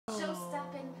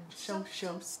Show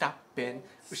stopping.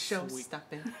 Show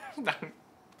stopping.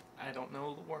 I don't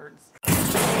know the words.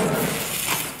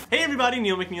 Hey everybody,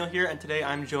 Neil McNeil here, and today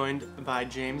I'm joined by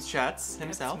JamesChats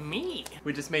himself. That's me.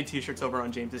 We just made t-shirts over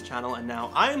on James's channel, and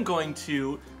now I am going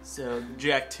to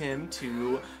subject him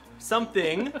to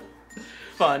something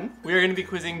fun. We are going to be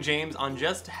quizzing James on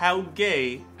just how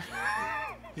gay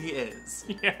he is.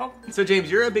 Yeah. So James,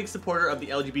 you're a big supporter of the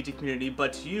LGBT community,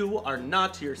 but you are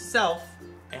not yourself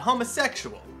a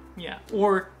homosexual. Yeah.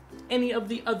 Or any of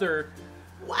the other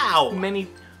many.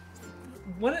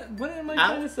 What am I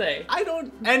trying to say? I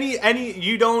don't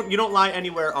you don't lie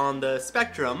anywhere on the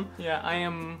spectrum. Yeah, I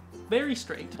am very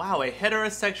straight. Wow, a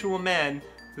heterosexual man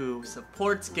who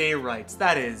supports gay rights.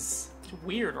 That is It's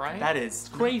weird, right? That is it's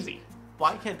crazy.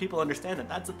 Why can't people understand that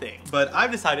that's a thing? But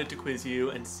I've decided to quiz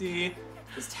you and see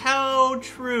just how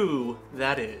true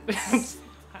that is.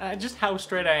 Just how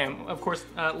straight I am. Of course,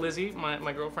 Lizzie,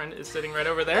 my girlfriend, is sitting right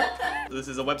over there. This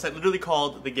is a website literally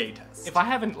called The Gay Test. If I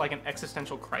have an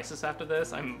existential crisis after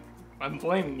this, I'm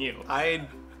blaming you.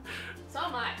 So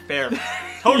am I. Fair.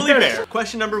 Totally fair.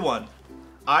 Question number 1.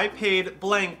 I paid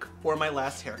blank for my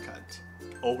last haircut.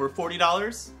 Over $40,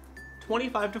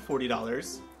 $25 to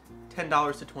 $40,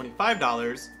 $10 to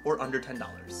 $25, or under $10.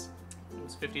 It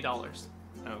was $50.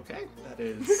 Okay, that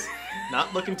is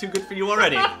not looking too good for you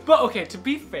already. But okay, to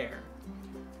be fair,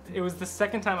 it was the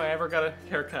second time I ever got a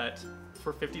haircut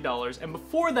for $50, and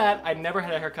before that, I'd never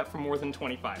had a haircut for more than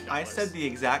 $25. I said the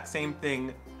exact same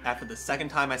thing after the second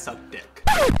time I sucked dick.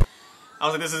 I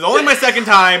was like, this is only my second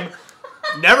time,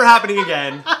 never happening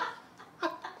again.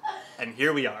 And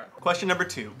here we are. Question number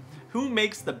 2. Who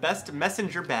makes the best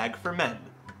messenger bag for men?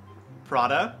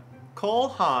 Prada, Cole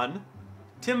Haan,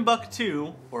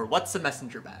 Timbuktu, or what's a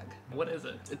messenger bag? What is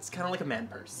it? It's kind of like a man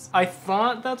purse. I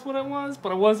thought that's what it was,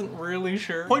 but I wasn't really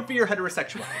sure. Point for your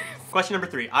heterosexuality. Question number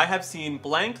 3. I have seen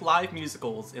blank live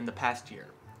musicals in the past year.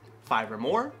 5 or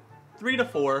more, 3 to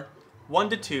 4, 1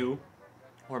 to 2,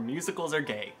 or musicals are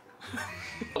gay.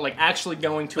 Like actually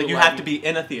going to Like you have to be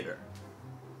in a theater.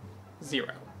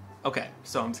 0. Okay,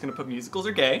 so I'm just gonna put musicals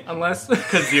are gay. Unless...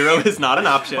 Because 0 is not an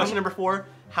option. Question number 4.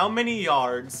 How many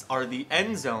yards are the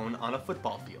end zone on a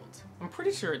football field? I'm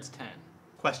pretty sure it's 10.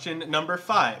 Question number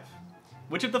 5.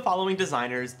 Which of the following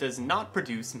designers does not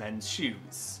produce men's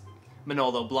shoes?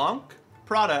 Manolo Blahnik,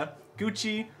 Prada,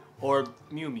 Gucci, or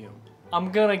Miu Miu?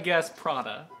 I'm gonna guess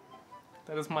Prada.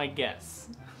 That is my guess.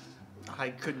 I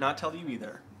could not tell you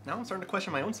either. Now I'm starting to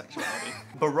question my own sexuality.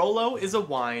 Barolo is a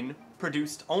wine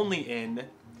produced only in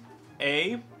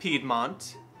A.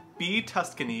 Piedmont, B.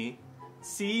 Tuscany,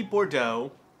 C.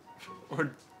 Bordeaux,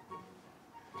 or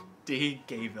D.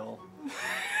 Gayville.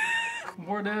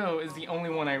 Bordeaux is the only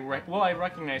one I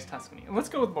recognize Tuscany. Let's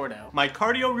go with Bordeaux. My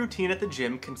cardio routine at the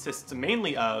gym consists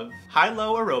mainly of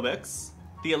high-low aerobics,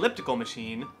 the elliptical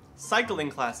machine, cycling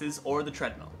classes, or the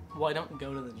treadmill. Well, I don't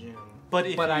go to the gym. But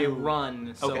if I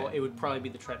run, so Okay. it would probably be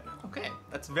the treadmill. Okay,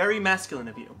 that's very masculine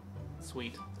of you.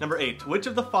 Sweet. Number 8. Which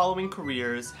of the following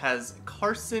careers has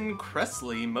Carson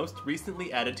Kressley most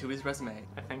recently added to his resume?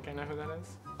 I think I know who that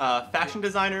is. Fashion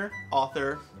designer,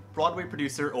 author, Broadway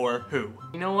producer, or who?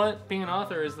 You know what? Being an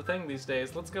author is the thing these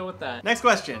days. Let's go with that. Next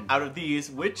question. Out of these,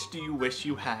 which do you wish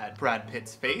you had? Brad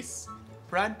Pitt's face,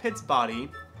 Brad Pitt's body,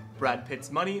 Brad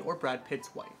Pitt's money, or Brad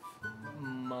Pitt's wife?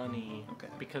 Money. Okay.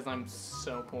 Because I'm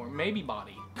so poor. Maybe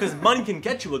body. Because money can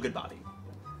get you a good body.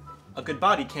 A good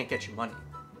body can't get you money.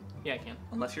 Yeah, I can.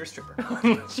 Unless you're a stripper.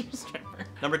 Unless you're a stripper.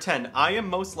 Number 10. I am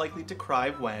most likely to cry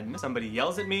when somebody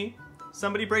yells at me,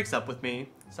 somebody breaks up with me,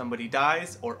 somebody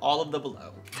dies, or all of the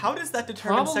below. How does that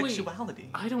determine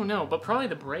sexuality? I don't know, but probably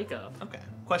the breakup. Okay.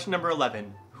 Question number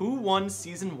 11. Who won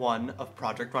season 1 of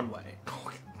Project Runway?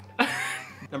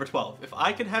 Number 12. If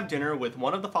I could have dinner with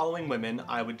one of the following women,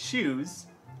 I would choose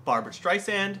Barbara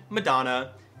Streisand,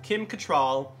 Madonna, Kim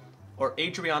Cattrall, or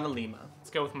Adriana Lima.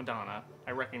 Let's go with Madonna.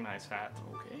 I recognize that.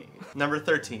 Okay. Number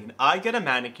 13. I get a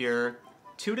manicure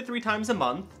 2 to 3 times a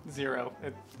month. 0.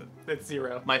 It's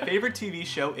 0. My favorite TV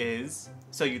show is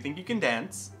So You Think You Can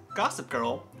Dance, Gossip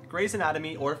Girl, Grey's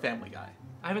Anatomy, or Family Guy.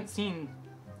 I haven't seen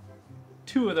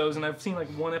 2 of those, and I've seen like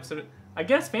 1 episode. I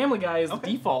guess Family Guy is the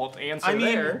default answer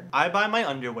there. I buy my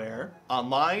underwear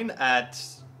online at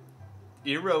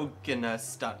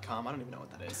erogenous.com. I don't even know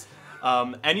what that is.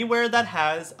 Anywhere that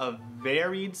has a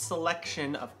varied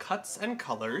selection of cuts and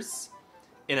colors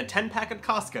in a 10-pack at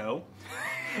Costco,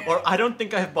 or I don't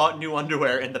think I've bought new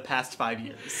underwear in the past 5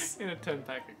 years. In a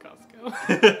 10-pack at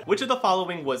Costco. Which of the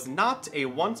following was not a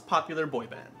once popular boy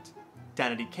band?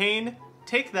 Danity Kane,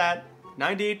 Take That,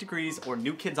 98 Degrees, or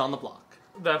New Kids on the Block?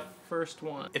 The first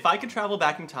one. If I could travel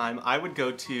back in time, I would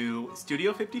go to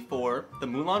Studio 54, the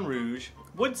Moulin Rouge,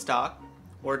 Woodstock,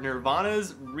 or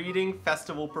Nirvana's Reading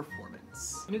Festival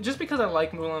performance. And just because I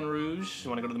like Moulin Rouge, You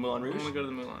want to go to the Moulin I'm Rouge? gonna go to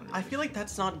the Moulin Rouge. I feel like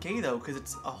that's not gay though, because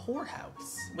it's a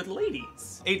whorehouse with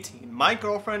ladies. 18. My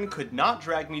girlfriend could not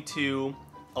drag me to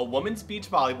a women's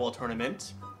beach volleyball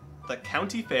tournament, the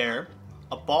county fair,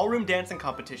 a ballroom dancing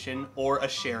competition, or a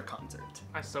Cher concert.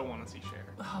 I so want to see Cher.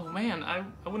 Oh man, I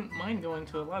wouldn't mind going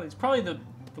to a lot of these. Probably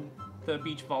the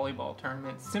beach volleyball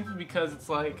tournament, simply because it's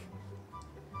like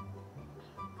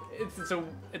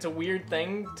it's a weird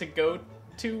thing to go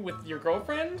to with your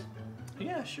girlfriend.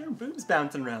 Yeah, sure, boobs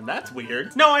bouncing around. That's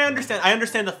weird. No, I understand. I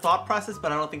understand the thought process,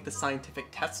 but I don't think the scientific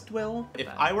test will. If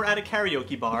I were at a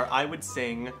karaoke bar, I would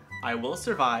sing I Will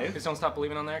Survive. Just Don't Stop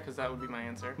Believing on there, because that would be my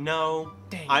answer. No,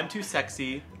 Dang. I'm Too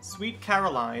Sexy, Sweet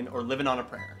Caroline, or Living on a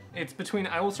Prayer. It's between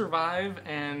I Will Survive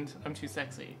and I'm Too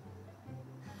Sexy.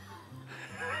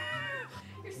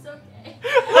 You're so gay.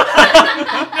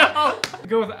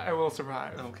 Go with I Will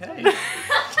Survive. Okay.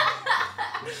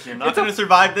 You're not going to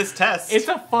survive this test. It's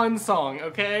a fun song,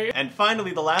 okay? And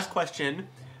finally, the last question.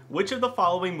 Which of the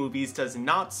following movies does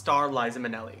not star Liza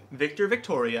Minnelli? Victor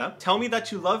Victoria, Tell Me That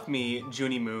You Love Me,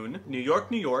 Junie Moon, New York,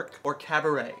 New York, or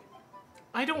Cabaret?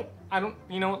 I don't,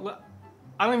 you know what?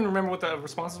 I don't even remember what the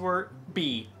responses were.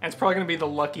 B. And it's probably gonna be the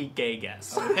lucky gay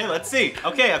guess. Okay, let's see.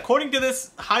 Okay, according to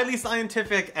this highly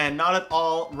scientific and not at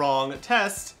all wrong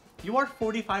test, you are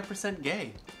 45%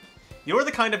 gay. You're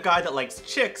the kind of guy that likes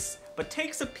chicks, but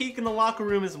takes a peek in the locker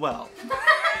room as well.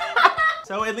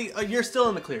 So at least you're still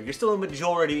in the clear. You're still a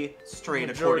majority straight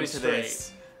according to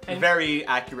this And- very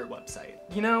accurate website.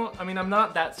 You know, I mean, I'm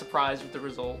not that surprised with the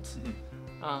results.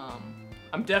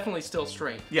 I'm definitely still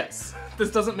straight. Yes.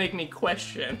 This doesn't make me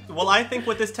question. Well, I think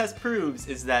what this test proves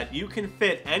is that you can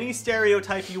fit any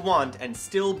stereotype you want and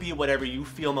still be whatever you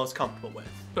feel most comfortable with.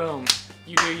 Boom.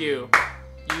 You do you.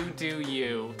 You do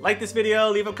you. Like this video,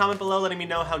 leave a comment below letting me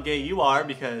know how gay you are,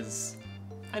 because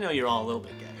I know you're all a little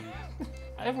bit gay.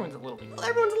 Everyone's a little bit. Well,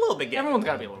 everyone's a little bit gay. Everyone's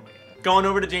gotta be a little bit. Going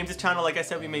over to James's channel, like I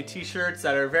said, we made t-shirts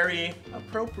that are very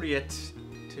appropriate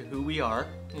to who we are.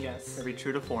 Yes. Very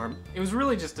true to form. It was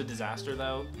really just a disaster,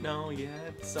 though. No, yeah,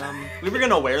 it's, we were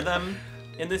gonna wear them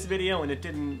in this video, and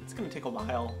it's gonna take a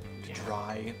while to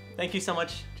dry. Thank you so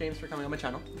much, James, for coming on my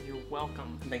channel. You're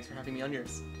welcome. And thanks for having me on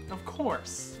yours. Of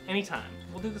course. Anytime.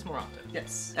 We'll do this more often.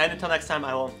 Yes. And until next time,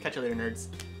 I will catch you later, nerds.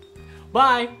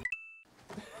 Bye!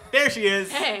 There she is!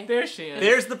 Hey. There she is.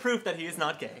 There's the proof that he is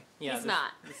not gay. Yeah, He's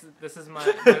not. This is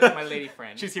my lady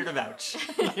friend. She's here to vouch.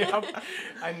 Yep.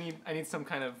 I need some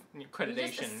kind of You're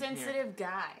accreditation. just a sensitive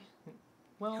guy.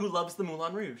 Well, Who loves the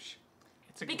Moulin Rouge?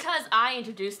 it's a Because I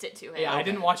introduced it to him. yeah, I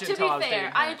didn't watch it To until I be was dating fair,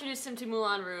 her. I introduced him to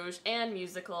Moulin Rouge and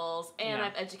musicals, and Yeah.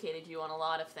 I've educated you on a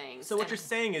lot of things. So what and you're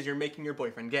saying is you're making your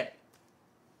boyfriend gay.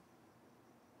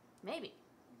 maybe.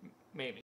 Maybe.